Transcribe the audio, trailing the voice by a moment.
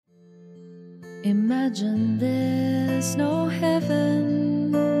Imagine there's no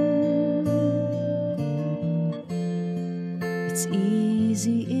heaven. It's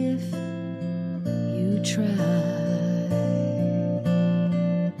easy if you try.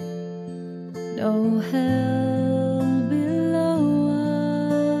 No hell below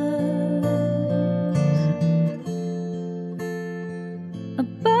us.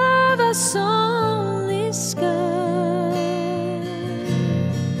 Above us only sky.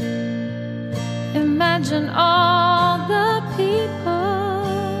 Imagine all the people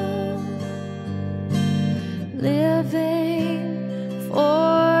living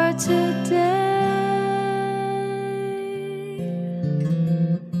for today.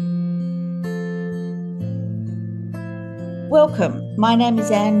 Welcome. My name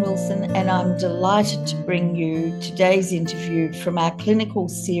is Ann Wilson, and I'm delighted to bring you today's interview from our clinical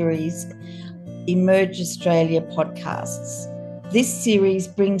series, Emerge Australia podcasts. This series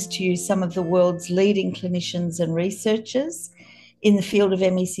brings to you some of the world's leading clinicians and researchers in the field of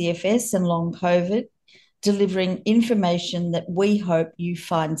ME/CFS and long COVID, delivering information that we hope you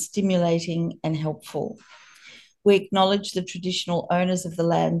find stimulating and helpful. We acknowledge the traditional owners of the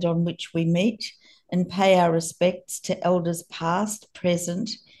land on which we meet and pay our respects to elders past, present,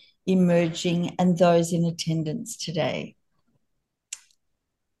 emerging, and those in attendance today.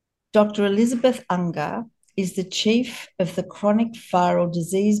 Dr Elizabeth Unger is the Chief of the Chronic Viral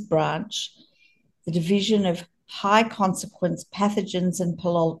Disease Branch, the Division of High Consequence Pathogens and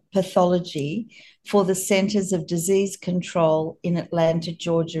Pathology for the Centers of Disease Control in Atlanta,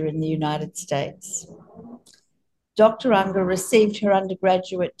 Georgia, in the United States. Dr. Unger received her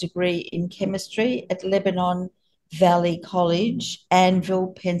undergraduate degree in chemistry at Lebanon Valley College,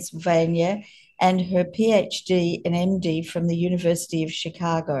 Annville, Pennsylvania, and her PhD and MD from the University of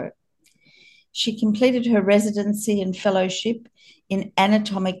Chicago. She completed her residency and fellowship in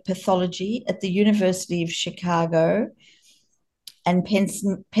anatomic pathology at the University of Chicago and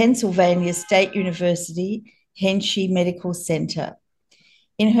Pennsylvania State University Henshey Medical Center.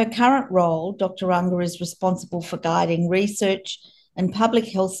 In her current role, Dr. Unger is responsible for guiding research and public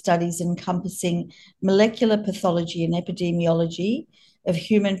health studies encompassing molecular pathology and epidemiology of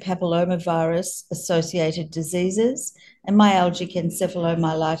human papillomavirus-associated diseases and myalgic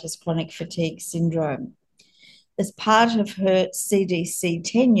encephalomyelitis chronic fatigue syndrome. As part of her CDC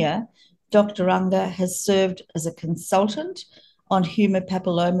tenure, Dr. Unger has served as a consultant on human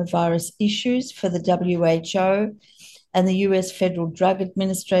papillomavirus issues for the WHO and the US Federal Drug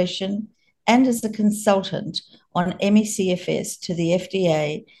Administration, and as a consultant on ME/CFS to the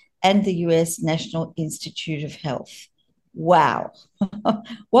FDA and the US National Institute of Health. Wow.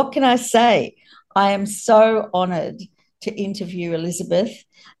 What can I say? I am so honored to interview Elizabeth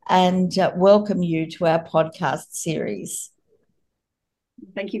and welcome you to our podcast series.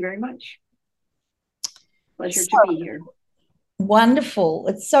 Thank you very much. Pleasure to be here. Wonderful.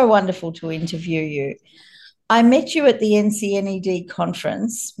 It's so wonderful to interview you. I met you at the NCNED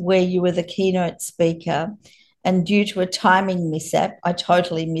conference where you were the keynote speaker, and due to a timing mishap, I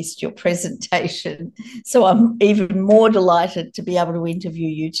totally missed your presentation. So I'm even more delighted to be able to interview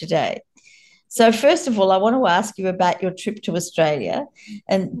you today. So first of all, I want to ask you about your trip to Australia,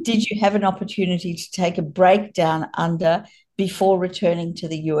 and did you have an opportunity to take a break down under before returning to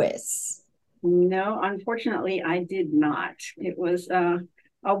the US? No, unfortunately, I did not. It was a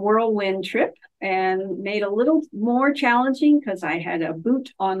whirlwind trip and made a little more challenging because I had a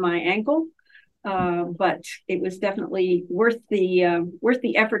boot on my ankle. But it was definitely worth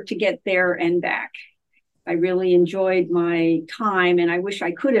the effort to get there and back. I really enjoyed my time, and I wish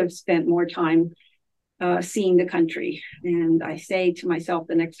I could have spent more time seeing the country. And I say to myself,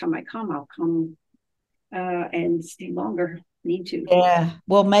 the next time I come, I'll come and stay longer. Need to. Yeah,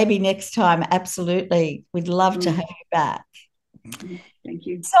 well, maybe next time. Absolutely. We'd love to have you back. Thank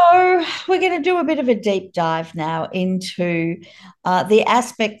you. So we're going to do a bit of a deep dive now into the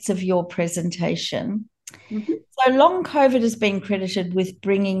aspects of your presentation. Mm-hmm. So long COVID has been credited with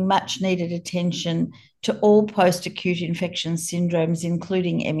bringing much needed attention to all post-acute infection syndromes,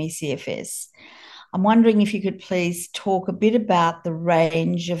 including ME/CFS. I'm wondering if you could please talk a bit about the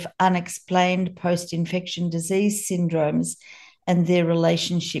range of unexplained post-infection disease syndromes and their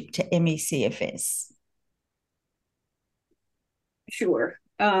relationship to ME/CFS. Sure.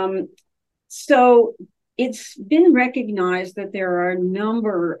 So it's been recognized that there are a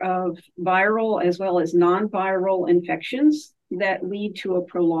number of viral as well as non-viral infections that lead to a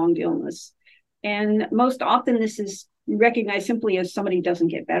prolonged illness. And most often this is recognized simply as somebody doesn't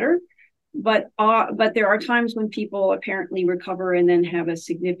get better. But there are times when people apparently recover and then have a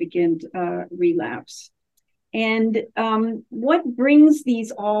significant relapse. And what brings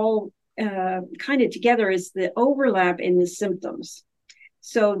these all kind of together is the overlap in the symptoms.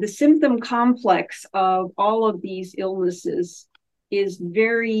 So the symptom complex of all of these illnesses is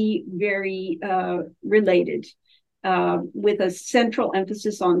very, very related, with a central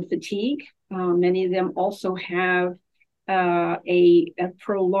emphasis on fatigue. Many of them also have a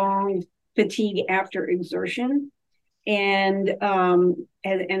prolonged fatigue after exertion, and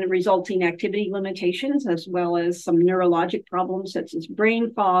resulting activity limitations, as well as some neurologic problems such as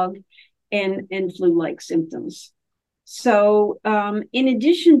brain fog and flu-like symptoms. So in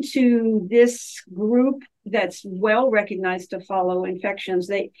addition to this group that's well recognized to follow infections,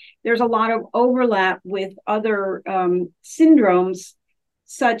 there's a lot of overlap with other syndromes,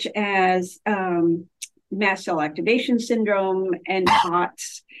 such as mast cell activation syndrome and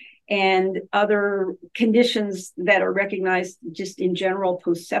POTS, and other conditions that are recognized just in general,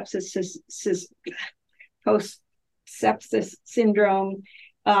 post-sepsis syndrome,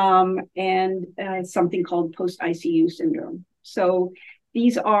 and something called post-ICU syndrome. So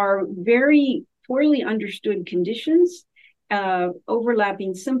these are very poorly understood conditions,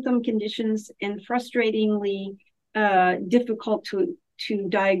 overlapping symptom conditions, and frustratingly difficult to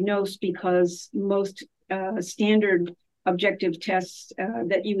diagnose, because most standard objective tests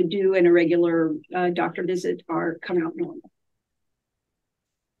that you would do in a regular doctor visit come out normal.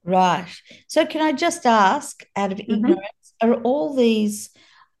 Right. So can I just ask, out of ignorance, are all these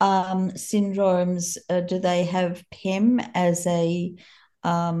syndromes, do they have PEM as a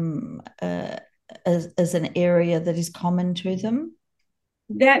as an area that is common to them?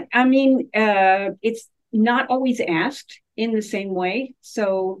 That, it's not always asked in the same way.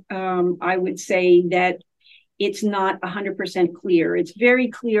 So I would say that it's not 100% clear. It's very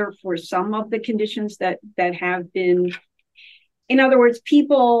clear for some of the conditions that have been. In other words,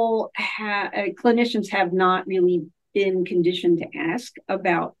 clinicians have not really been conditioned to ask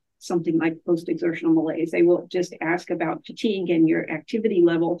about something like post-exertional malaise. They will just ask about fatigue and your activity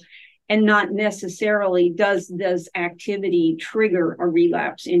level, and not necessarily does activity trigger a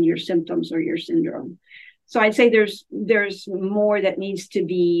relapse in your symptoms or your syndrome. So I'd say there's more that needs to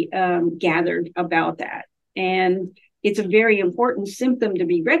be gathered about that. And it's a very important symptom to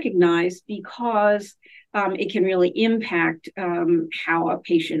be recognized, because it can really impact how a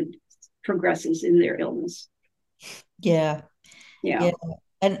patient progresses in their illness. Yeah.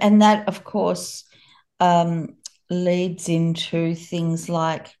 And that, of course, leads into things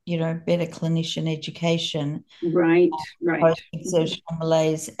like, better clinician education, right, post-exertional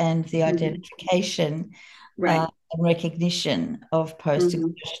malaise, and the identification and recognition of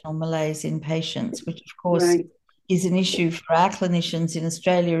post-exertional malaise in patients, which of course is an issue for our clinicians in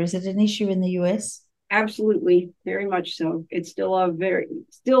Australia. Is it an issue in the US? Absolutely, very much so. It's still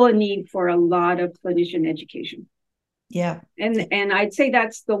a need for a lot of clinician education. Yeah. And I'd say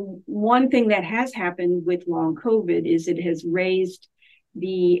that's the one thing that has happened with long COVID, is it has raised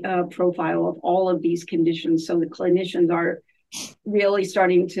the profile of all of these conditions. So the clinicians are really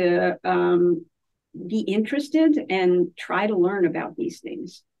starting to be interested and try to learn about these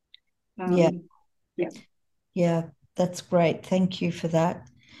things. Yeah, that's great. Thank you for that.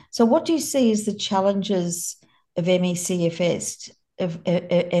 So what do you see as the challenges of MECFS,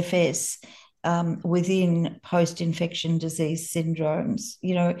 within post-infection disease syndromes?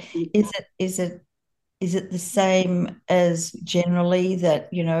 Is it the same as generally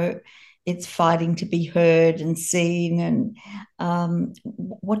that, it's fighting to be heard and seen? And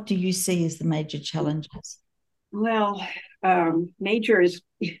what do you see as the major challenges? Well, major it's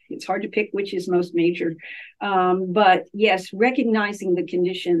hard to pick which is most major. But yes, recognizing the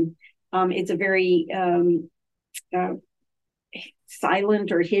condition, it's a very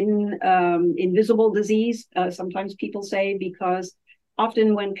silent or hidden, invisible disease, sometimes people say, because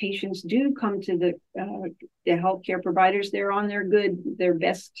often when patients do come to the healthcare providers, they're on their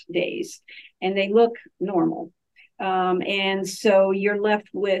best days, and they look normal. And so you're left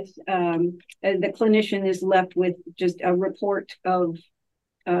with, the clinician is left with just a report of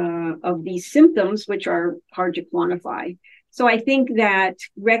these symptoms, which are hard to quantify. So I think that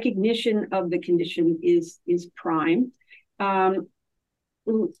recognition of the condition is prime.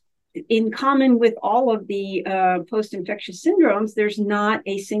 In common with all of the post-infectious syndromes, there's not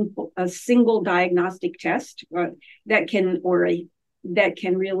a single diagnostic test that can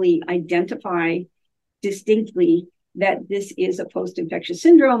really identify distinctly that this is a post-infectious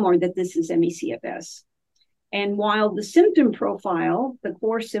syndrome or that this is MECFS. And while the symptom profile, the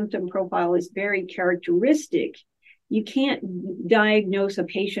core symptom profile, is very characteristic, you can't diagnose a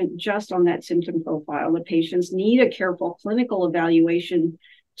patient just on that symptom profile. The patients need a careful clinical evaluation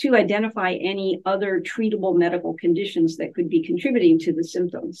to identify any other treatable medical conditions that could be contributing to the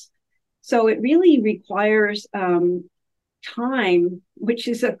symptoms. So it really requires time, which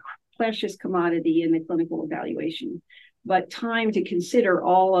is a precious commodity in the clinical evaluation, but time to consider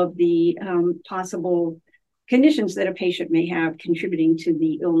all of the possible conditions that a patient may have contributing to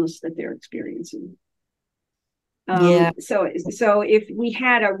the illness that they're experiencing. Yeah. So if we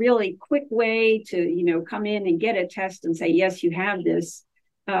had a really quick way to, come in and get a test and say, yes, you have this,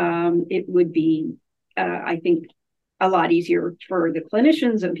 it would be, I think, a lot easier for the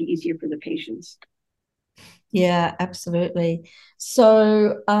clinicians and be easier for the patients. Yeah, absolutely.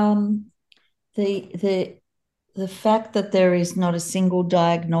 So the fact that there is not a single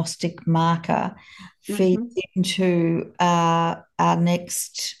diagnostic marker feeds into our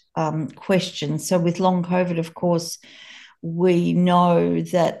next question. So with long COVID, of course, we know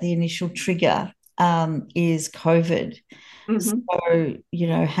that the initial trigger is COVID. So,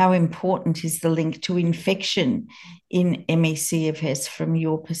 how important is the link to infection in ME/CFS from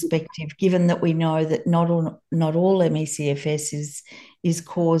your perspective, given that we know that not all ME/CFS is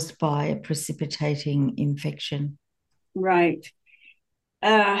caused by a precipitating infection? Right.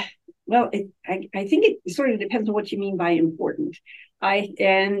 Well, I think it sort of depends on what you mean by important. I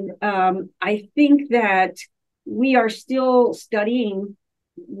think that we are still studying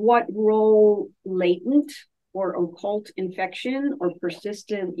what role latent or occult infection or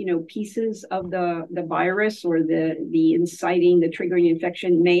persistent, pieces of the virus or the inciting, the triggering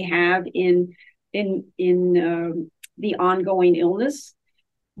infection may have in the ongoing illness.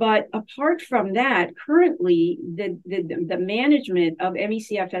 But apart from that, currently the management of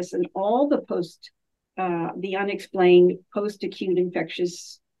ME/CFS and all the unexplained post-acute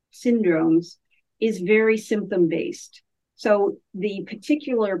infectious syndromes is very symptom-based. So the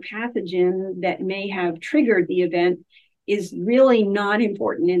particular pathogen that may have triggered the event is really not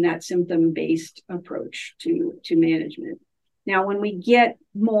important in that symptom-based approach to management. Now, when we get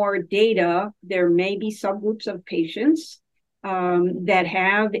more data, there may be subgroups of patients that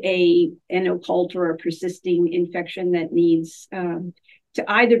have an occult or a persisting infection that needs to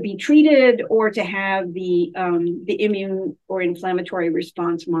either be treated or to have the immune or inflammatory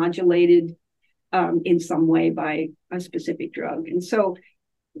response modulated in some way by a specific drug. And so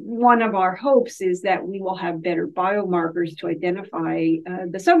one of our hopes is that we will have better biomarkers to identify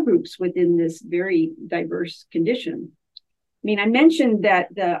the subgroups within this very diverse condition. I mean, I mentioned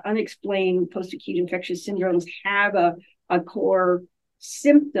that the unexplained post-acute infectious syndromes have a core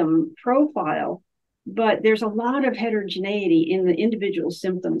symptom profile, but there's a lot of heterogeneity in the individual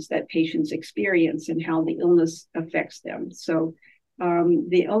symptoms that patients experience and how the illness affects them. So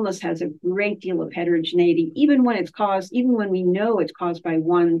the illness has a great deal of heterogeneity, even when we know it's caused by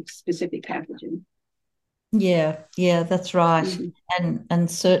one specific pathogen. Yeah, that's right. And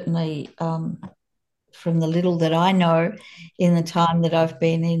certainly from the little that I know in the time that I've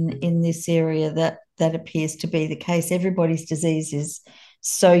been in this area, that appears to be the case. Everybody's disease is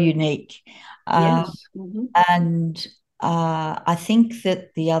so unique. Yes. And I think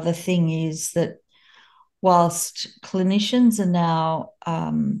that the other thing is that whilst clinicians are now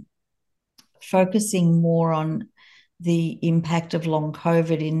focusing more on the impact of long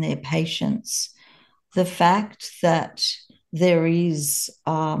COVID in their patients, the fact that there is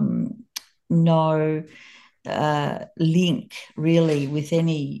no link really with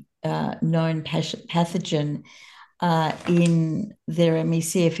any known pathogen in their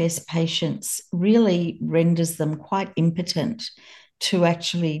ME/CFS patients really renders them quite impotent to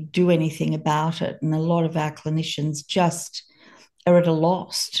actually do anything about it. And a lot of our clinicians just are at a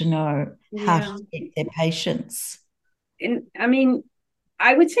loss to know how to treat their patients. And I mean,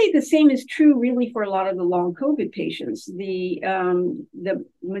 I would say the same is true really for a lot of the long COVID patients. The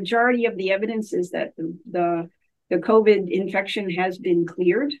majority of the evidence is that the COVID infection has been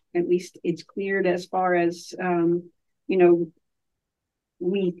cleared. At least it's cleared as far as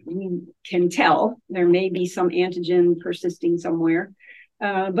we can tell. There may be some antigen persisting somewhere,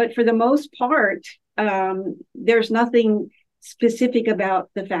 but for the most part, there's nothing specific about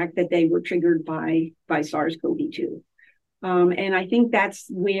the fact that they were triggered by SARS-CoV-2. And I think that's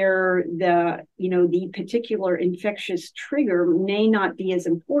where the particular infectious trigger may not be as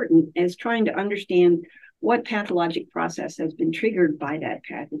important as trying to understand what pathologic process has been triggered by that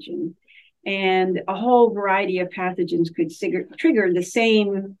pathogen. And a whole variety of pathogens could trigger the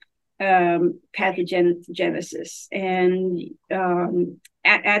same pathogenesis. And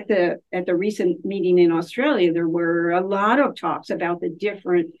at the recent meeting in Australia, there were a lot of talks about the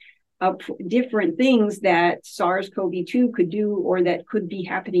different things that SARS-CoV-2 could do or that could be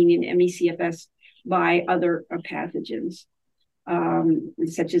happening in ME/CFS by other pathogens,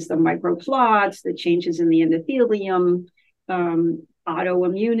 such as the microclots, the changes in the endothelium,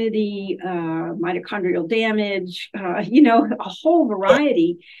 autoimmunity, mitochondrial damage, a whole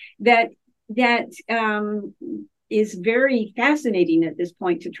variety that is very fascinating at this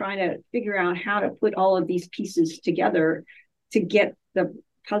point, to try to figure out how to put all of these pieces together to get the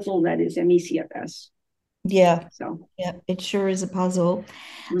puzzle that is ME/CFS. Yeah. So yeah, it sure is a puzzle.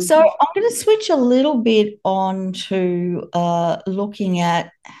 So I'm going to switch a little bit on to looking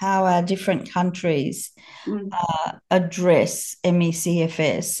at how our different countries address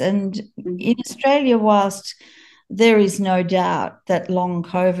ME/CFS. And in Australia, whilst there is no doubt that long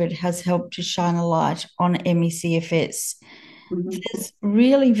COVID has helped to shine a light on ME/CFS, there's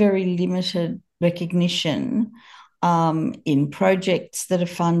really very limited recognition in projects that are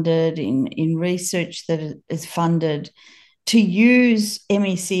funded, in research that is funded, to use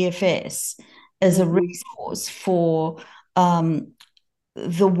ME/CFS as a resource for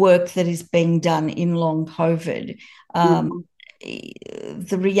the work that is being done in long COVID.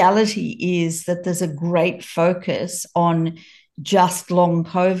 The reality is that there's a great focus on just long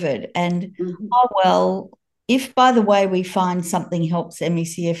COVID. And, oh, well, if by the way we find something helps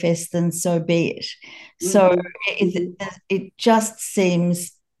ME/CFS, then so be it. So it just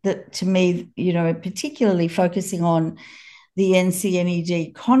seems that to me, particularly focusing on the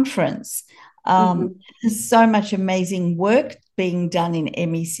NCNED conference, there's so much amazing work being done in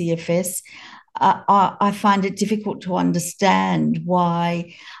ME/CFS. I find it difficult to understand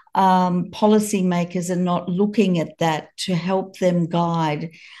why policymakers are not looking at that to help them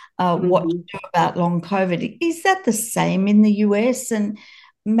guide what to do about long COVID. Is that the same in the US? And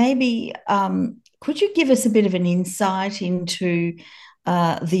maybe could you give us a bit of an insight into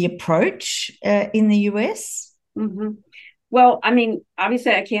the approach in the US? Well, I mean,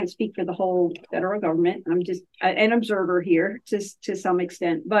 obviously, I can't speak for the whole federal government. I'm just an observer here to some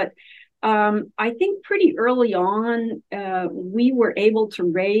extent. But I think pretty early on, we were able to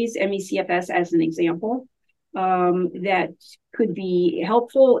raise ME/CFS as an example that could be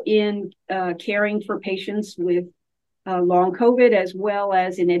helpful in caring for patients with long COVID, as well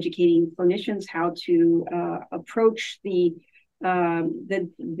as in educating clinicians how to approach the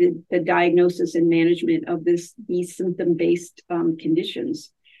diagnosis and management of these symptom-based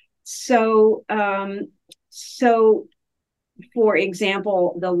conditions. So for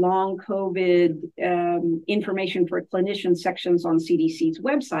example, the long COVID information for clinicians sections on CDC's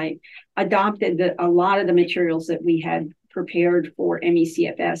website adopted a lot of the materials that we had prepared for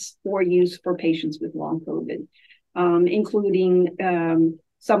ME/CFS for use for patients with long COVID, including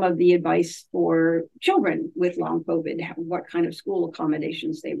some of the advice for children with long COVID, what kind of school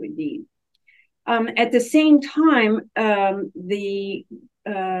accommodations they would need. At the same time, the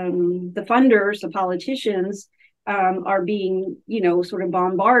funders, the politicians, are being, sort of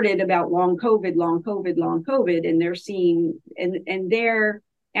bombarded about long COVID, and they're seeing and they're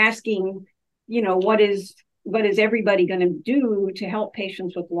asking, what is everybody going to do to help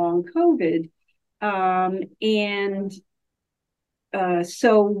patients with long COVID?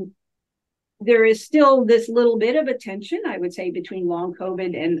 So there is still this little bit of a tension, I would say, between long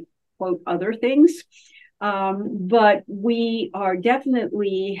COVID and, quote, other things. But we are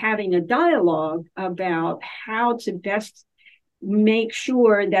definitely having a dialogue about how to best make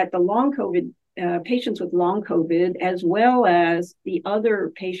sure that the long COVID patients with long COVID, as well as the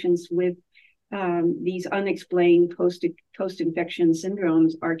other patients with these unexplained post-infection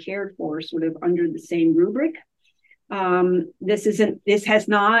syndromes, are cared for sort of under the same rubric. This has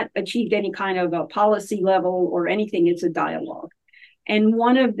not achieved any kind of a policy level or anything. It's a dialogue. And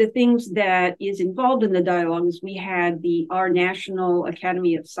one of the things that is involved in the dialogue is we had our National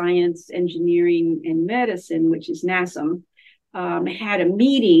Academy of Science, Engineering, and Medicine, which is NASM, had a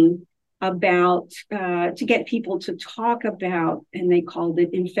meeting about to get people to talk about, and they called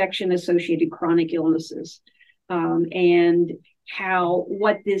it infection-associated chronic illnesses, and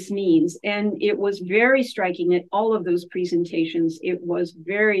what this means. And it was very striking at all of those presentations. It was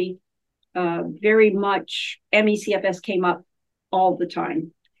very, very much ME/CFS came up all the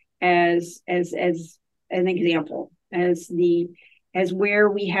time as an example, as where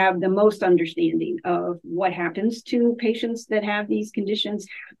we have the most understanding of what happens to patients that have these conditions,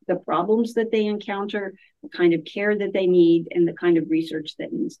 the problems that they encounter, the kind of care that they need, and the kind of research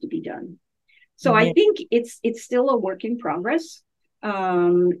that needs to be done. So I think it's still a work in progress,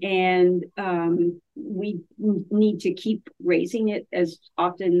 and we need to keep raising it as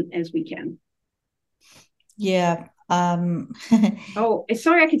often as we can. Yeah. Oh,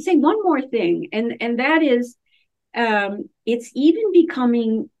 sorry, I could say one more thing, and that is, it's even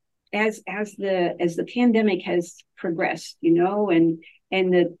becoming, as the pandemic has progressed, and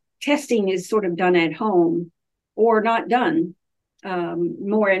the testing is sort of done at home or not done.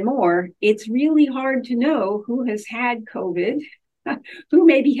 more and more, it's really hard to know who has had COVID, who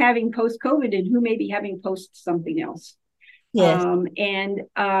may be having post-COVID, and who may be having post something else. Yes.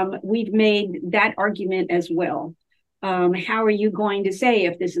 We've made that argument as well. How are you going to say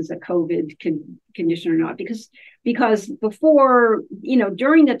if this is a COVID condition or not? Because before,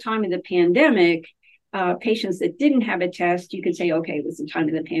 during the time of the pandemic, patients that didn't have a test, you could say, okay, it was the time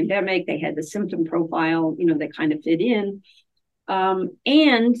of the pandemic. They had the symptom profile, that kind of fit in.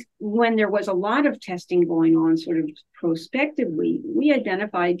 And when there was a lot of testing going on, sort of prospectively, we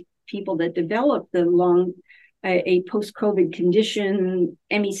identified people that developed a post-COVID condition,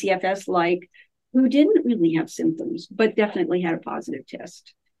 MECFS-like, who didn't really have symptoms, but definitely had a positive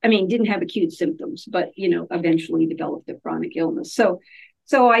test. I mean, didn't have acute symptoms, but, eventually developed a chronic illness. So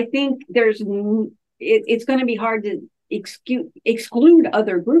I think it's going to be hard to exclude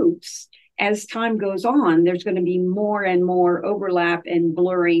other groups. As time goes on, there's going to be more and more overlap and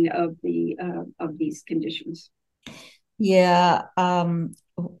blurring of these conditions. Yeah,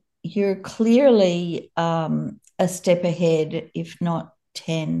 you're clearly a step ahead, if not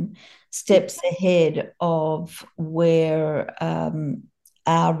 10 steps ahead of where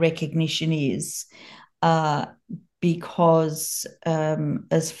our recognition is, because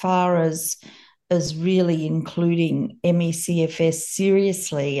as far as really including MECFS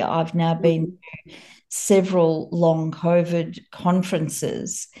seriously, I've now been to several long COVID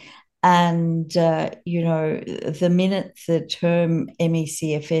conferences, and the minute the term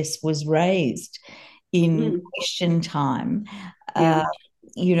MECFS was raised in question time, there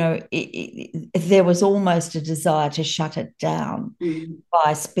was almost a desire to shut it down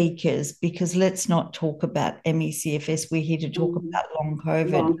by speakers, because let's not talk about MECFS. We're here to talk about long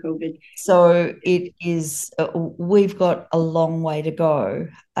COVID. Long COVID. So it is, we've got a long way to go.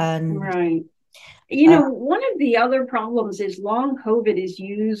 And right. One of the other problems is long COVID is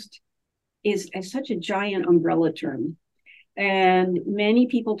used as such a giant umbrella term. And many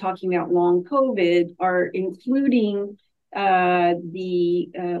people talking about long COVID are including the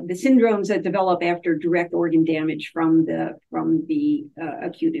syndromes that develop after direct organ damage from the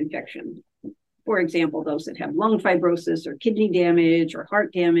acute infection. For example, those that have lung fibrosis or kidney damage or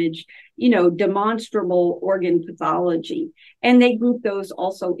heart damage, demonstrable organ pathology, and they group those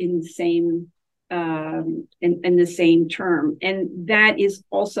also in the same in the same term, and that is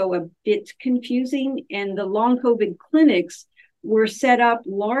also a bit confusing. And the long COVID clinics were set up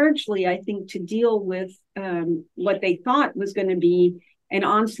largely, I think, to deal with what they thought was going to be an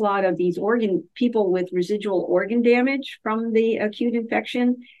onslaught of these people with residual organ damage from the acute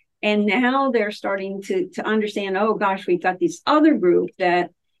infection. And now they're starting to understand, oh gosh, we've got this other group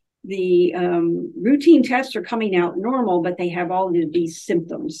that the routine tests are coming out normal, but they have all of these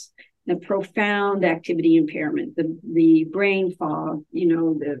symptoms, the profound activity impairment, the brain fog,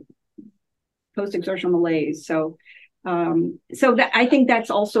 the post-exertional malaise. So that, I think that's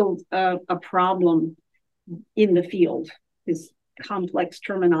also a problem in the field, is complex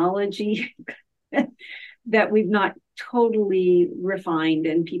terminology that we've not totally refined,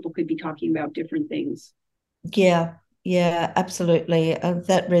 and people could be talking about different things. Yeah, absolutely.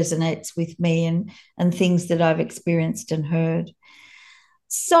 That resonates with me and things that I've experienced and heard.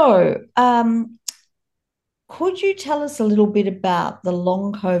 So, could you tell us a little bit about the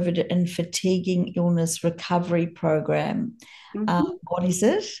long COVID and fatiguing illness recovery program? What is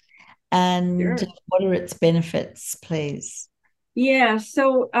it, and Sure. What are its benefits, please? Yeah,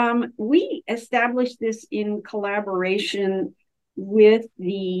 so we established this in collaboration with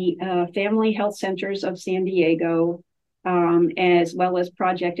the Family Health Centers of San Diego, as well as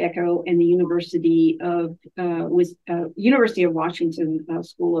Project ECHO and the University of Washington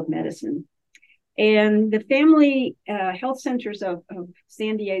School of Medicine. And the Family Health Centers of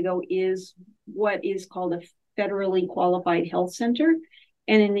San Diego is what is called a federally qualified health center.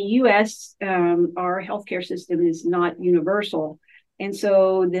 And in the U.S., our healthcare system is not universal. And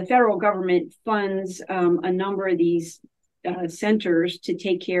so the federal government funds a number of these centers to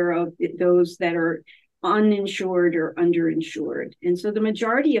take care of those that are uninsured or underinsured. And so the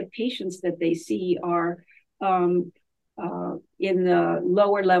majority of patients that they see are in the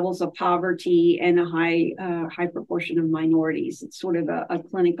lower levels of poverty and a high proportion of minorities. It's sort of a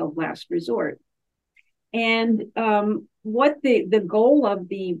clinic of last resort. And what the goal of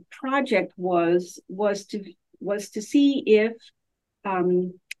the project was to see if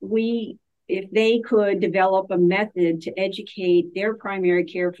they could develop a method to educate their primary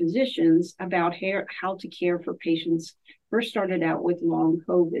care physicians about how to care for patients. First started out with long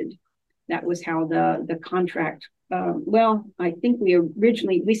COVID. That was how the contract. I think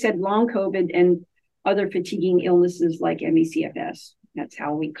we said long COVID, and other fatiguing illnesses like ME/CFS. That's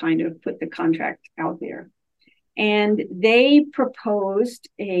how we kind of put the contract out there. And they proposed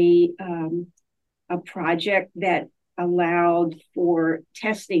a project that allowed for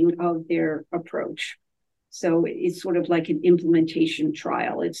testing of their approach. So it's sort of like an implementation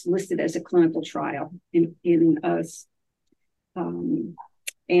trial. It's listed as a clinical trial in us.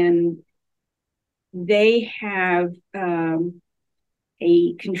 And they have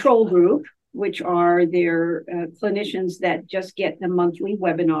a control group, which are their clinicians that just get the monthly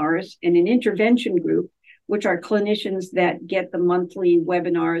webinars, and an intervention group, which are clinicians that get the monthly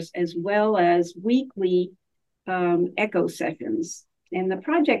webinars as well as weekly echo sessions. And the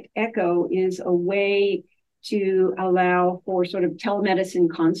Project Echo is a way to allow for sort of telemedicine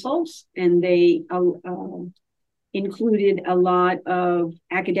consults, and they included a lot of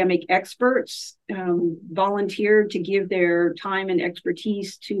academic experts volunteered to give their time and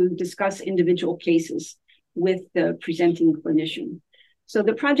expertise to discuss individual cases with the presenting clinician. So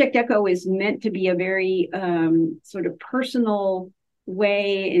the Project Echo is meant to be a very sort of personal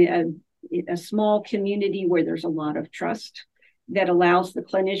way, a small community where there's a lot of trust, that allows the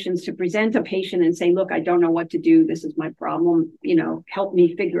clinicians to present a patient and say, look, I don't know what to do. This is my problem. Help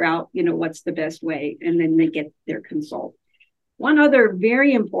me figure out, what's the best way. And then they get their consult. One other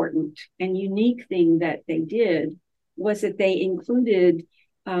very important and unique thing that they did was that they included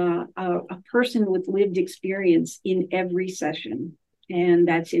a person with lived experience in every session. And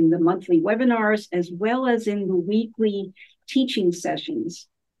that's in the monthly webinars as well as in the weekly teaching sessions.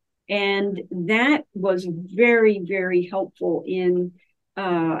 And that was very, very helpful in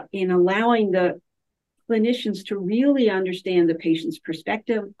allowing the clinicians to really understand the patient's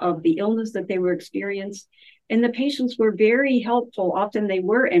perspective of the illness that they were experiencing. And the patients were very helpful. Often they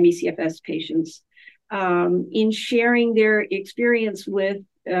were ME/CFS patients in sharing their experience with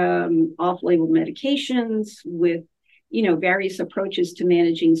off-label medications, with various approaches to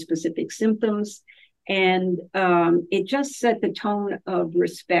managing specific symptoms. And it just set the tone of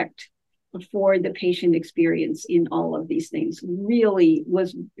respect for the patient experience in all of these things.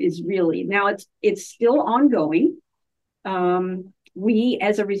 Is really now it's still ongoing. We,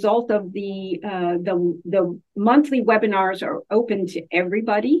 as a result of the monthly webinars, are open to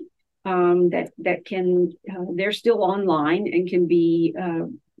everybody. That can they're still online and can be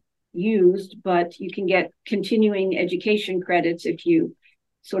used, but you can get continuing education credits if you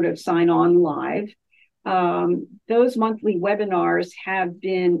sort of sign on live. Those monthly webinars have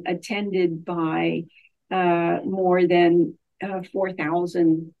been attended by more than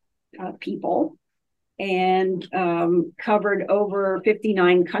 4,000 people, and covered over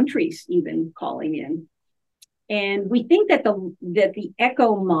 59 countries, even calling in. And we think that the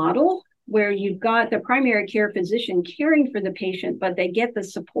ECHO model, where you've got the primary care physician caring for the patient, but they get the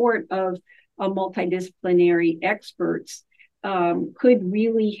support of a multidisciplinary experts, could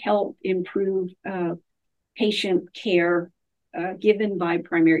really help improve patient care given by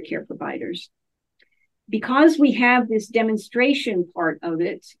primary care providers. Because we have this demonstration part of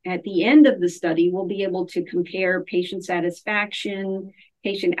it, at the end of the study, we'll be able to compare patient satisfaction,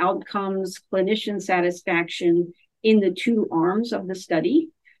 patient outcomes, clinician satisfaction in the two arms of the study.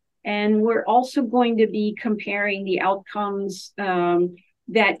 And we're also going to be comparing the outcomes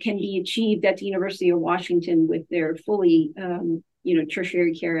that can be achieved at the University of Washington with their fully,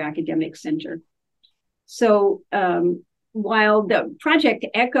 tertiary care academic center. So while the Project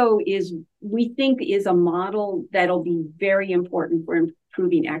ECHO we think is a model that'll be very important for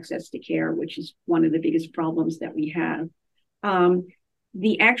improving access to care, which is one of the biggest problems that we have.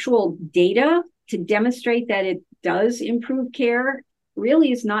 The actual data to demonstrate that it does improve care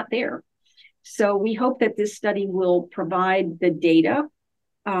really is not there. So we hope that this study will provide the data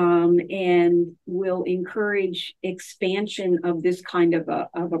and will encourage expansion of this kind of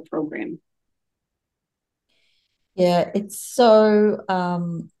a program. Yeah, it's so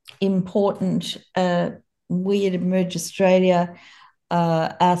important. We at Emerge Australia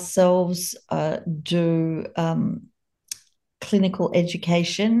ourselves do clinical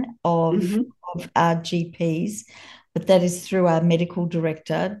education of our GPs, but that is through our medical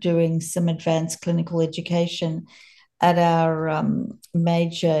director doing some advanced clinical education at our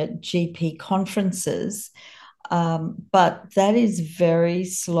major GP conferences. But that is very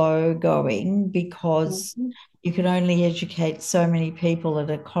slow going because you can only educate so many people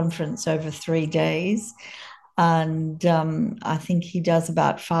at a conference over 3 days. And I think he does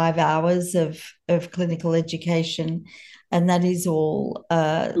about 5 hours of clinical education, and that is all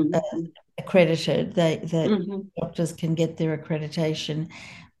accredited. Doctors can get their accreditation.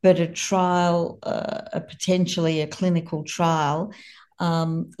 But a trial, potentially a clinical trial,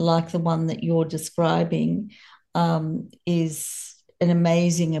 like the one that you're describing, is an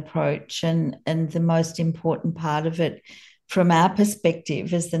amazing approach. And the most important part of it, from our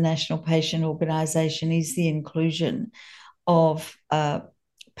perspective as the National Patient Organisation, is the inclusion of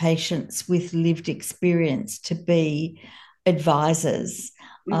patients with lived experience to be advisors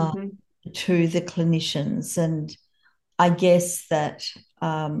to the clinicians. And I guess that,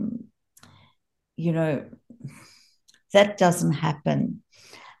 that doesn't happen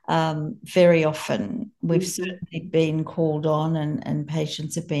very often. We've certainly been called on, and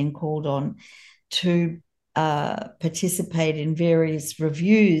patients have been called on to participate in various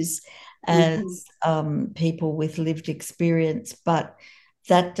reviews as people with lived experience, but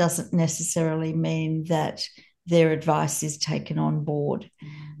that doesn't necessarily mean that their advice is taken on board.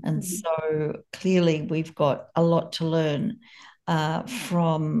 And so clearly we've got a lot to learn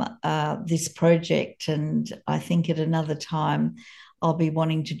from this project. And I think at another time I'll be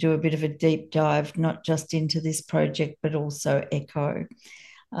wanting to do a bit of a deep dive, not just into this project, but also ECHO.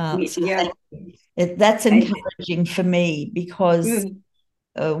 That's encouraging for me, because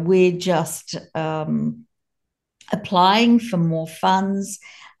we're just applying for more funds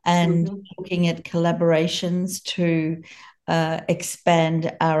and looking at collaborations to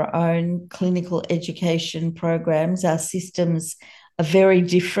expand our own clinical education programs. Our systems are very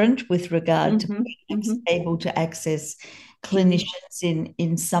different with regard to being able to access clinicians.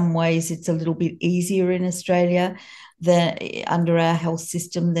 In some ways, it's a little bit easier in Australia under our health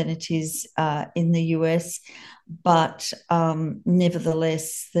system than it is in the US. But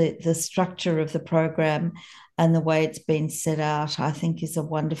nevertheless, the structure of the program and the way it's been set out, I think, is a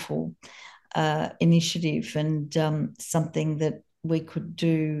wonderful initiative, and something that we could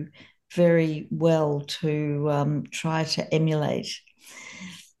do very well to try to emulate.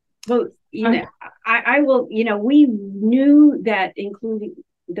 Well, I will, we knew that including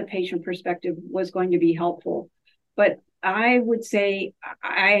the patient perspective was going to be helpful, but I would say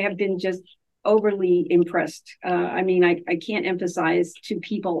I have been just overly impressed. I can't emphasize to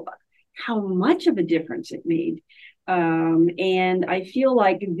people how much of a difference it made. And I feel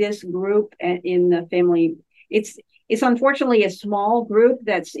like this group in the family, it's unfortunately a small group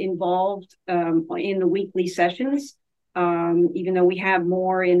that's involved in the weekly sessions, even though we have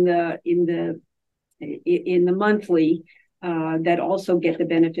more in the monthly that also get the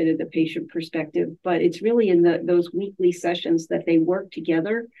benefit of the patient perspective. But it's really in those weekly sessions that they work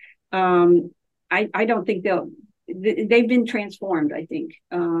together. I don't think they've been transformed, I think.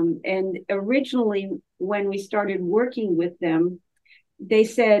 And originally, when we started working with them, they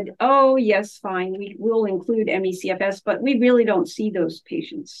said, oh, yes, fine, we will include ME/CFS, but we really don't see those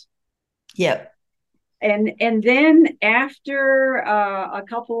patients. Yep. And then after a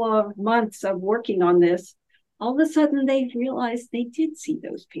couple of months of working on this, all of a sudden they realized they did see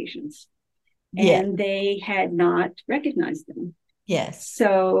those patients. And they had not recognized them. Yes.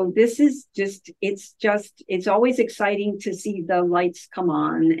 So this is it's always exciting to see the lights come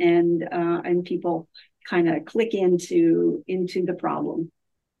on and people kind of click into the problem.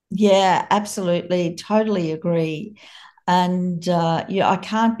 Yeah, absolutely. Totally agree. And I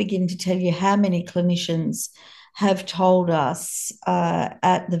can't begin to tell you how many clinicians have told us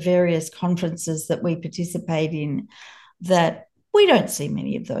at the various conferences that we participate in that we don't see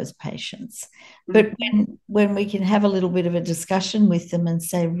many of those patients. But when we can have a little bit of a discussion with them and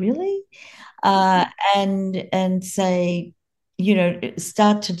say, really? And say,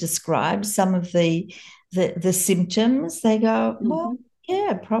 start to describe some of the symptoms, they go, well,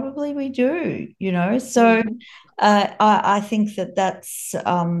 yeah, probably we do, So I think that's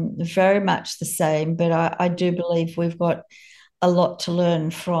very much the same, but I do believe we've got a lot to learn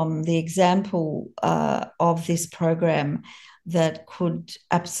from the example of this program that could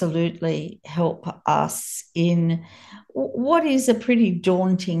absolutely help us in what is a pretty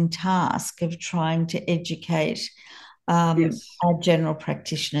daunting task of trying to educate our general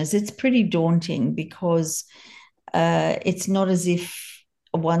practitioners. It's pretty daunting because it's not as if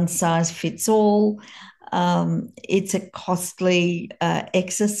one size fits all. It's a costly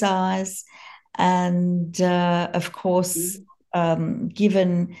exercise. And of course,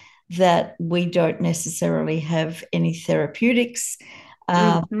 given that we don't necessarily have any therapeutics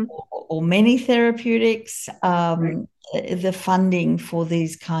or many therapeutics, the funding for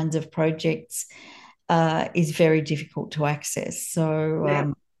these kinds of projects is very difficult to access.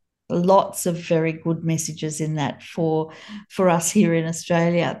 So lots of very good messages in that for us here in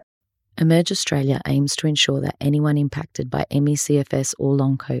Australia. Emerge Australia aims to ensure that anyone impacted by ME/CFS or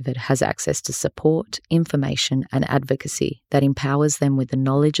long COVID has access to support, information and advocacy that empowers them with the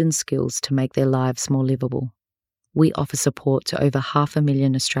knowledge and skills to make their lives more livable. we offer support to over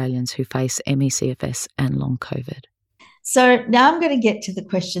 500,000 Australians who face ME/CFS and long COVID. So now I'm going to get to the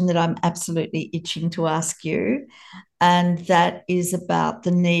question that I'm absolutely itching to ask you, and that is about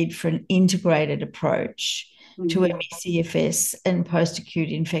the need for an integrated approach to ME/CFS and post-acute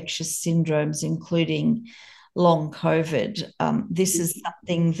infectious syndromes, including long COVID. This is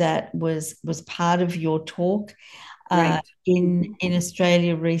something that was part of your talk in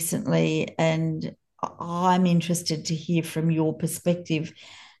Australia recently, and I'm interested to hear from your perspective.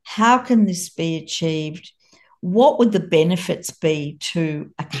 How can this be achieved? What would the benefits be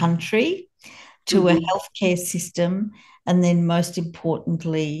to a country, to a healthcare system, and then most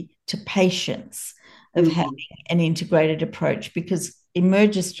importantly to patients of having an integrated approach? Because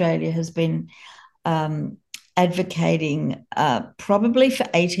Emerge Australia has been advocating probably for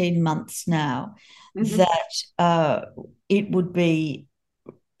 18 months now that it would be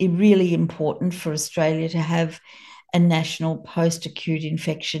really important for Australia to have a national post-acute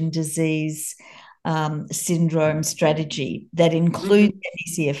infection disease syndrome strategy that includes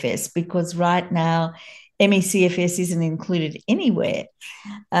ME/CFS, because right now ME/CFS isn't included anywhere.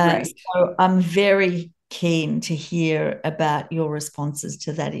 So I'm very keen to hear about your responses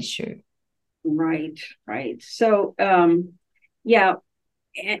to that issue. Right. So,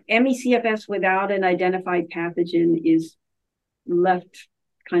 ME/CFS without an identified pathogen is left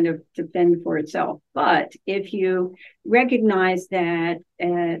kind of to fend for itself. But if you recognize that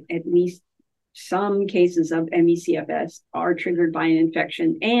at least some cases of ME/CFS are triggered by an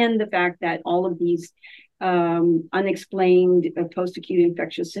infection, and the fact that all of these unexplained post-acute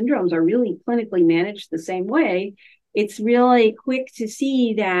infectious syndromes are really clinically managed the same way, it's really quick to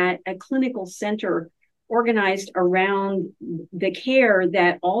see that a clinical center organized around the care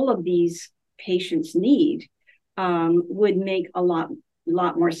that all of these patients need would make a lot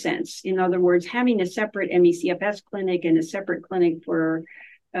more sense. In other words, having a separate ME/CFS clinic and a separate clinic for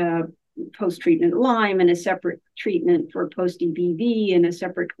post-treatment Lyme and a separate treatment for post-EBV and a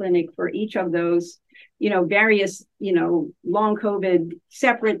separate clinic for each of those, various, long COVID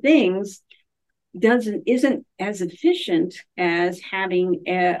separate things isn't as efficient as having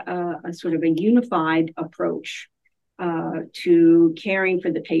a sort of a unified approach to caring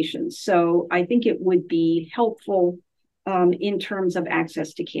for the patients. So I think it would be helpful in terms of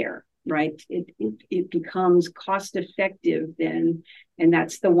access to care, right? It becomes cost effective then. And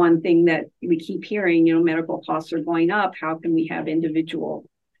that's the one thing that we keep hearing, medical costs are going up. How can we have individual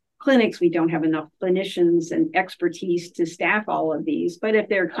clinics? We don't have enough clinicians and expertise to staff all of these. But if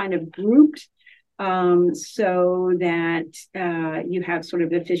they're kind of grouped so that you have sort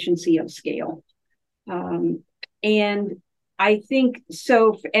of efficiency of scale. And I think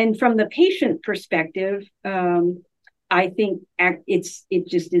so, and from the patient perspective, I think it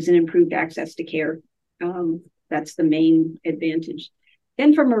just is an improved access to care. That's the main advantage.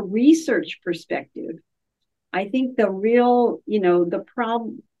 Then from a research perspective, I think the real, the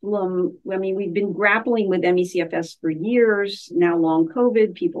problem, we've been grappling with ME/CFS for years, now long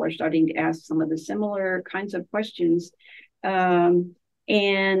COVID, people are starting to ask some of the similar kinds of questions. And,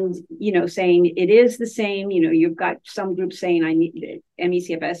 saying it is the same, you've got some groups saying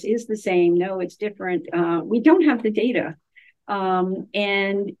ME/CFS is the same. No, it's different. We don't have the data.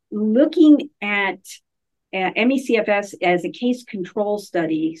 And looking at ME/CFS as a case control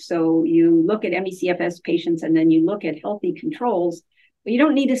study. So you look at ME/CFS patients and then you look at healthy controls, but you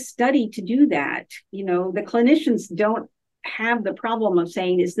don't need a study to do that. The clinicians don't have the problem of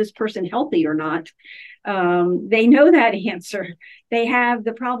saying, is this person healthy or not? They know that answer. They have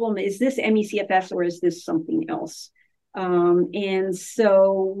the problem, is this ME/CFS or is this something else? And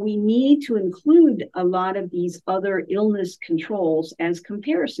so we need to include a lot of these other illness controls as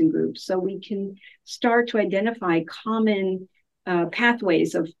comparison groups so we can start to identify common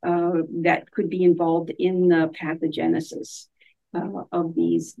pathways of that could be involved in the pathogenesis of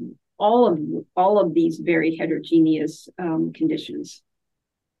these, all of these very heterogeneous conditions.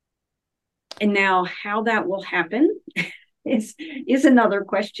 And now how that will happen is another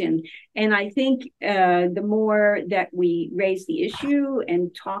question. And I think the more that we raise the issue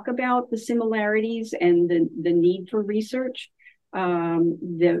and talk about the similarities and the need for research,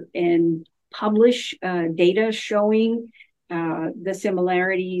 and publish data showing the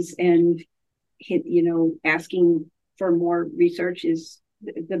similarities and asking for more research is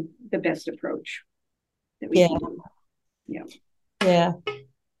the best approach that we can do. Yeah.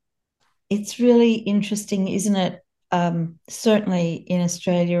 It's really interesting, isn't it? Certainly in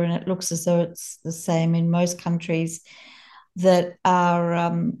Australia, and it looks as though it's the same in most countries, that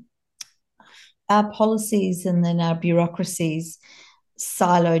our policies and then our bureaucracies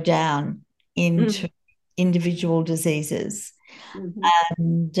silo down into individual diseases. Mhm.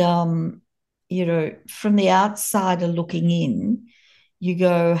 And, from the outsider looking in, you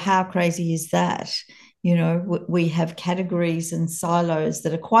go, how crazy is that? We have categories and silos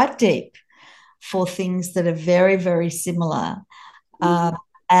that are quite deep for things that are very, very similar.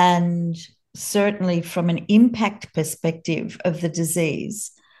 And certainly from an impact perspective of the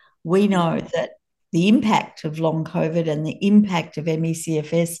disease, we know that the impact of long COVID and the impact of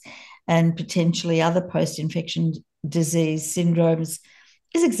ME/CFS and potentially other post-infection disease syndromes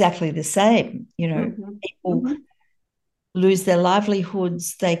is exactly the same. People lose their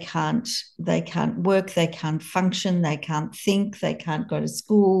livelihoods, they can't work, they can't function, they can't think, they can't go to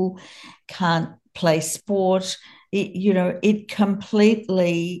school, can't play sport. It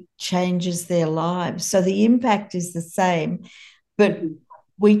completely changes their lives. So the impact is the same, but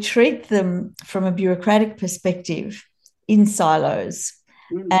we treat them from a bureaucratic perspective in silos.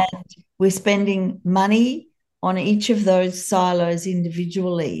 And we're spending money on each of those silos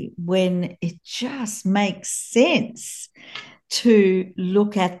individually when it just makes sense to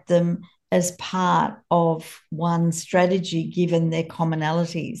look at them as part of one strategy given their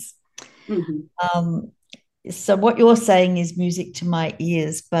commonalities. So what you're saying is music to my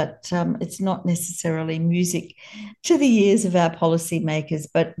ears, but it's not necessarily music to the ears of our policymakers,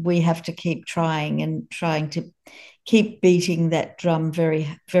 but we have to keep trying to keep beating that drum very,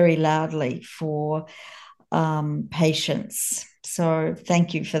 very loudly for patients. So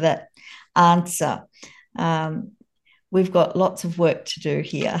thank you for that answer. We've got lots of work to do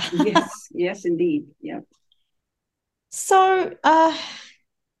here. Yes, indeed. Yeah. So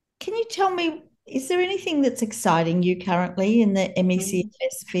can you tell me, is there anything that's exciting you currently in the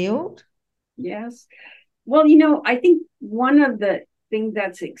ME/CFS field? Yes. Well, I think one of the things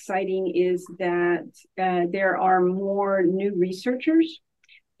that's exciting is that there are more new researchers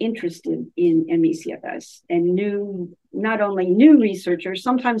interested in ME/CFS, and not only new researchers,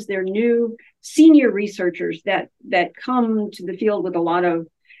 sometimes they're new senior researchers that come to the field with a lot of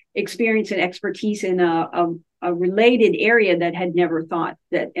experience and expertise in a related area that had never thought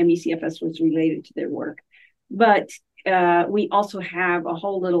that ME/CFS was related to their work. But we also have a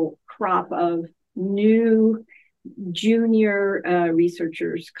whole little crop of new junior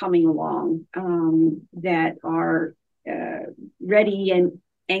researchers coming along that are ready and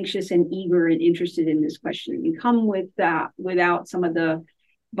anxious and eager and interested in this question. You come without some of the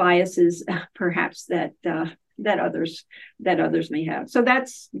biases, perhaps that others may have. So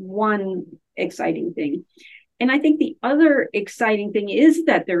that's one exciting thing. And I think the other exciting thing is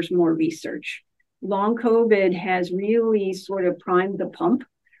that there's more research. Long COVID has really sort of primed the pump,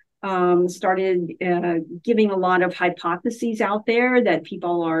 started giving a lot of hypotheses out there that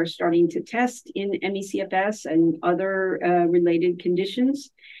people are starting to test in ME/CFS and other related conditions.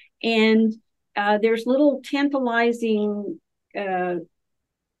 And there's little tantalizing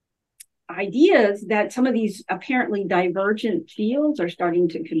ideas that some of these apparently divergent fields are starting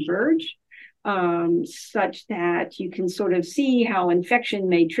to converge, such that you can sort of see how infection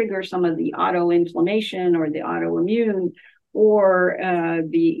may trigger some of the autoinflammation or the autoimmune, or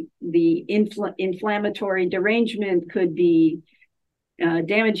the inflammatory derangement could be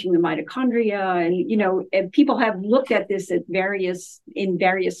damaging the mitochondria. And people have looked at this in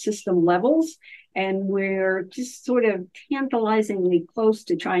various system levels, and we're just sort of tantalizingly close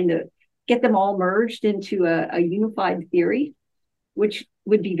to trying to get them all merged into a unified theory, which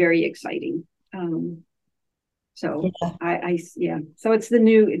would be very exciting. So it's the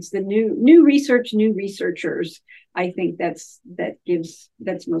new research, new researchers. I think that's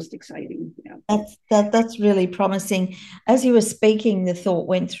most exciting. Yeah. That's really promising. As you were speaking, the thought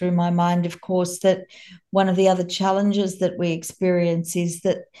went through my mind, of course, that one of the other challenges that we experience is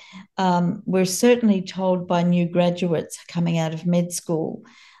that we're certainly told by new graduates coming out of med school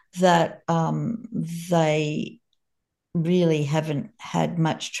that they really haven't had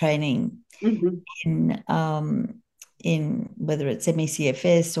much training in whether it's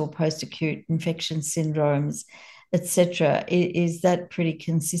ME/CFS or post-acute infection syndromes, etc. Is that pretty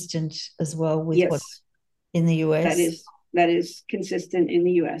consistent as well with what's in the US? That is consistent in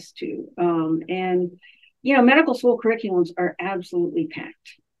the US too. And medical school curriculums are absolutely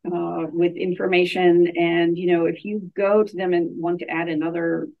packed with information. And if you go to them and want to add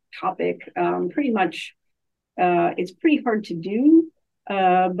another topic, pretty much it's pretty hard to do.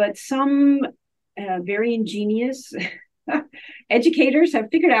 But some very ingenious educators have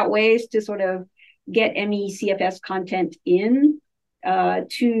figured out ways to sort of get ME/CFS content into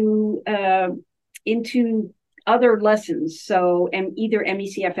other lessons. So either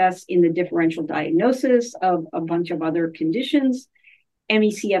ME/CFS in the differential diagnosis of a bunch of other conditions,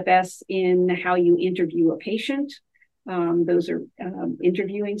 MECFS in how you interview a patient. Those are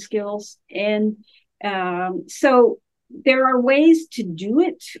interviewing skills. And so there are ways to do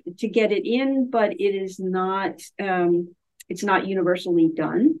it, to get it in, but it is not, it's not universally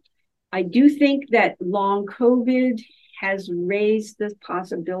done. I do think that long COVID has raised the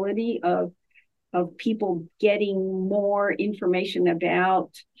possibility of people getting more information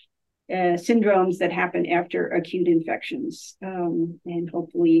about syndromes that happen after acute infections. And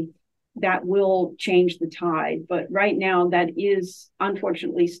hopefully that will change the tide. But right now, that is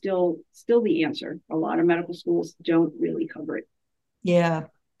unfortunately still the answer. A lot of medical schools don't really cover it. Yeah.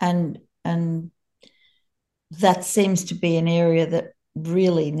 And that seems to be an area that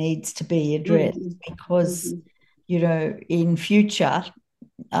really needs to be addressed, because, you know, in future,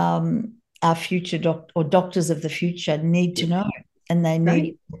 our future doctors of the future need to know, and they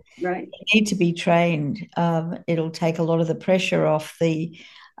need they need to be trained. It'll take a lot of the pressure off the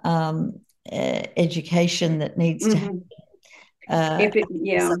education that needs to happen.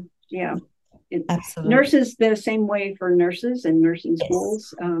 Absolutely. Nurses, the same way for nurses and nursing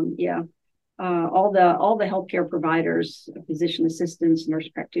schools. All the healthcare providers, physician assistants, nurse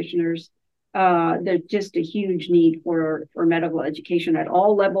practitioners. There's just a huge need for medical education at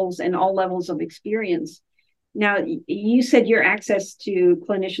all levels and all levels of experience. Now, you said your access to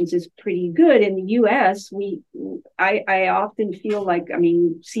clinicians is pretty good in the U.S. I often feel like, I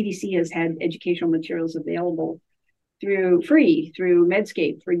mean, CDC has had educational materials available through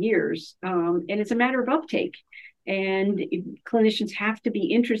Medscape for years, and it's a matter of uptake. And clinicians have to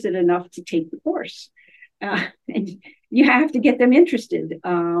be interested enough to take the course. And you have to get them interested.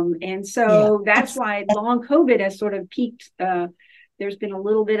 And so that's why long COVID has sort of peaked. There's been a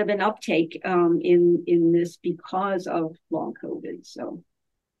little bit of an uptake in this because of long COVID. So,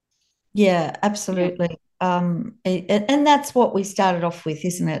 yeah, absolutely. And that's what we started off with,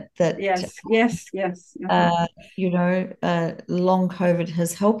 isn't it? That yes. You know, long COVID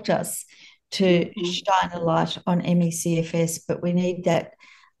has helped us to shine a light on MECFS, but we need that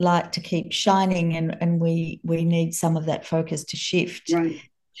light to keep shining, and we need some of that focus to shift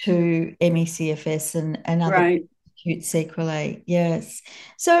to MECFS and other acute sequelae. Yes.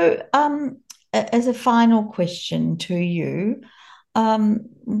 So as a final question to you,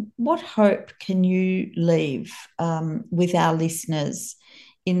 what hope can you leave with our listeners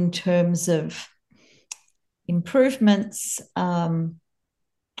in terms of improvements,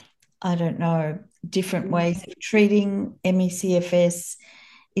 I don't know, different ways of treating MECFS?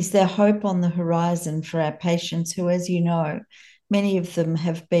 Is there hope on the horizon for our patients who, as you know, many of them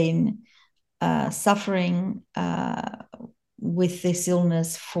have been suffering with this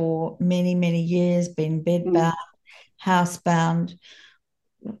illness for many, many years, been bedbound, housebound?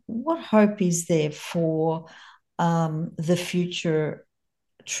 What hope is there for the future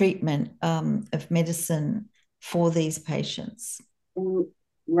treatment of medicine for these patients?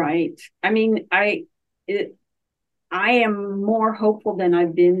 Right. I mean, I am more hopeful than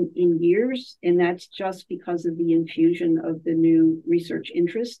I've been in years, and that's just because of the infusion of the new research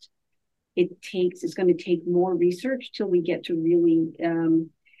interest. It's going to take more research till we get to really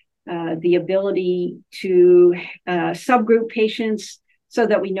the ability to subgroup patients so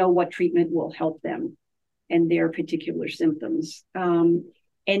that we know what treatment will help them and their particular symptoms.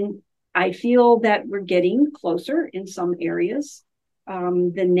 And I feel that we're getting closer in some areas.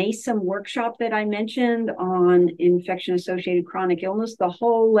 The NASM workshop that I mentioned on infection-associated chronic illness, the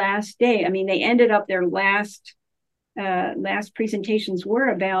whole last day, I mean, they ended up their last presentations were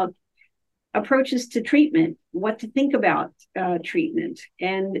about approaches to treatment, what to think about treatment.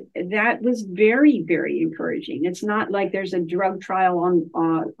 And that was very, very encouraging. It's not like there's a drug trial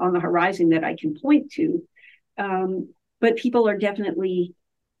on the horizon that I can point to, but people are definitely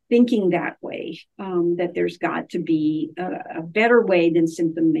thinking that way, that there's got to be a better way than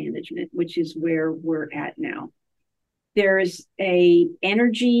symptom management, which is where we're at now. There's a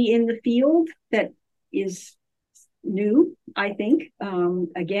energy in the field that is new, I think,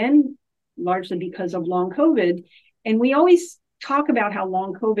 again, largely because of long COVID. And we always talk about how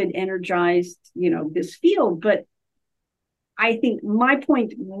long COVID energized, this field, but I think one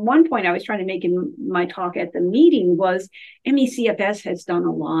point I was trying to make in my talk at the meeting was MECFS has done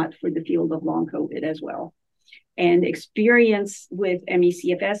a lot for the field of long COVID as well. And experience with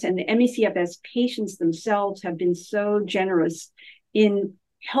MECFS and the MECFS patients themselves have been so generous in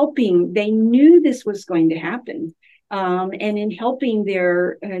helping. They knew this was going to happen. And in helping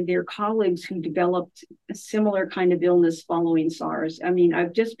their colleagues who developed a similar kind of illness following SARS. I mean,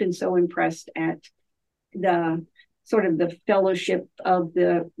 I've just been so impressed at the sort of the fellowship of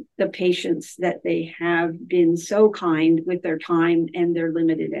the patients, that they have been so kind with their time and their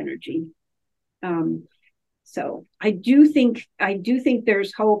limited energy. So I do think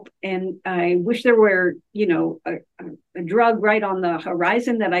there's hope, and I wish there were, a drug right on the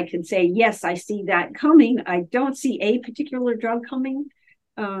horizon that I could say, yes, I see that coming. I don't see a particular drug coming,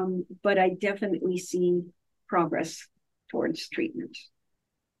 but I definitely see progress towards treatment.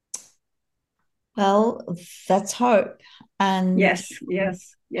 Well, that's hope. And yes.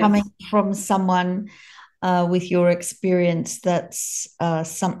 Coming from someone with your experience, that's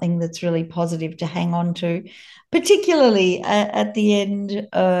something that's really positive to hang on to, particularly at the end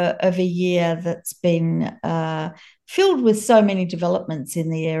of a year that's been filled with so many developments in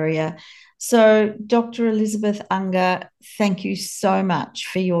the area. So, Dr. Elizabeth Unger, thank you so much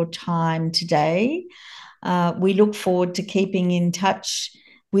for your time today. We look forward to keeping in touch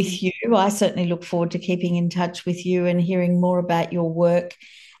with you. I certainly look forward to keeping in touch with you and hearing more about your work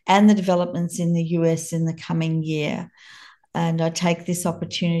and the developments in the US in the coming year. And I take this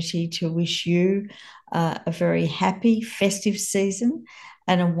opportunity to wish you a very happy festive season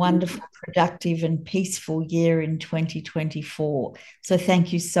and a wonderful, productive and peaceful year in 2024. So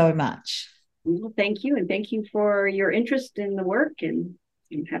thank you so much. Well, thank you. And thank you for your interest in the work, and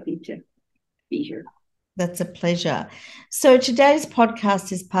I'm happy to be here. That's a pleasure. So today's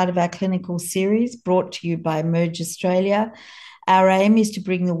podcast is part of our clinical series brought to you by Emerge Australia. Our aim is to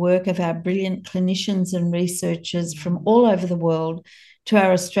bring the work of our brilliant clinicians and researchers from all over the world to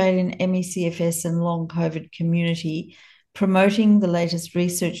our Australian ME/CFS and long COVID community, promoting the latest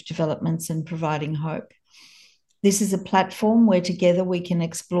research developments and providing hope. This is a platform where together we can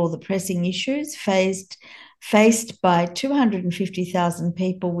explore the pressing issues faced by 250,000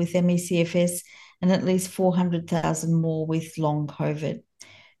 people with ME/CFS and at least 400,000 more with long COVID.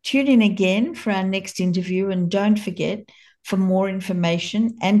 Tune in again for our next interview, and don't forget, for more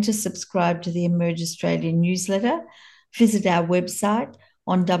information and to subscribe to the Emerge Australia newsletter, visit our website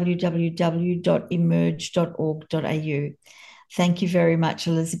on www.emerge.org.au. Thank you very much,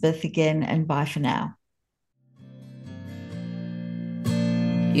 Elizabeth, again, and bye for now.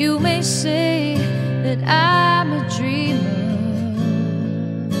 You may say that I'm a dreamer,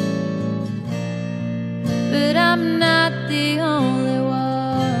 but I'm not the only one.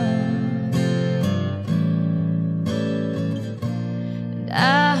 And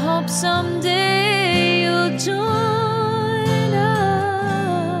I hope someday you'll join us,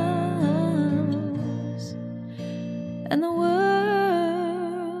 and the world